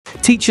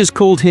Teachers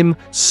called him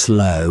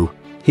slow.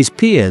 His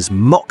peers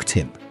mocked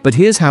him. But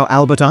here's how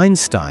Albert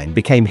Einstein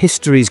became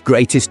history's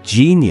greatest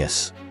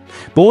genius.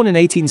 Born in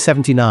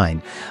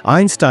 1879,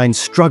 Einstein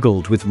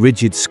struggled with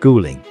rigid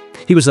schooling.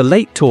 He was a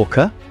late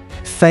talker,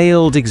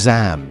 failed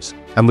exams,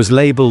 and was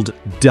labeled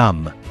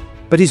dumb.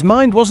 But his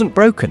mind wasn't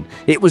broken,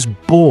 it was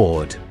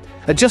bored.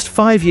 At just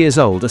 5 years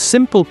old, a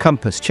simple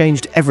compass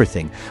changed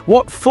everything.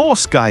 What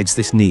force guides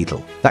this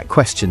needle? That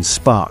question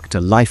sparked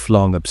a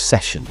lifelong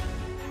obsession.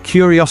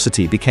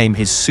 Curiosity became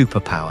his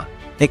superpower.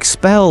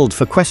 Expelled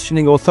for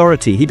questioning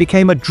authority, he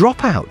became a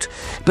dropout.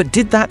 But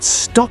did that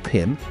stop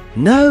him?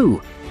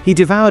 No! He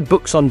devoured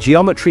books on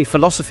geometry,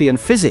 philosophy, and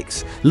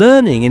physics,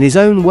 learning in his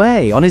own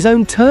way, on his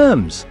own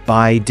terms.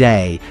 By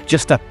day,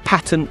 just a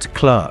patent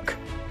clerk.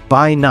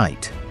 By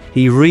night,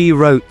 he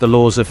rewrote the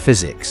laws of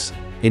physics.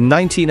 In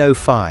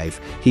 1905,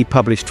 he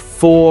published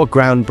 4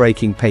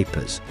 groundbreaking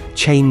papers,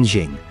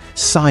 changing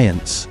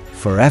science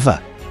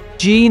forever.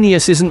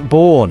 Genius isn't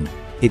born,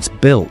 it's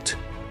built.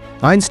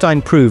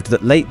 Einstein proved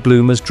that late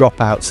bloomers,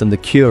 dropouts, and the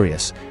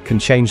curious can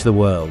change the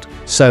world.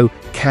 So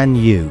can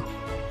you.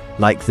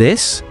 Like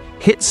this?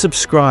 Hit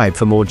subscribe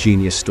for more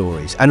genius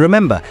stories. And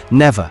remember,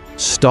 never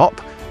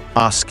stop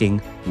asking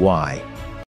why.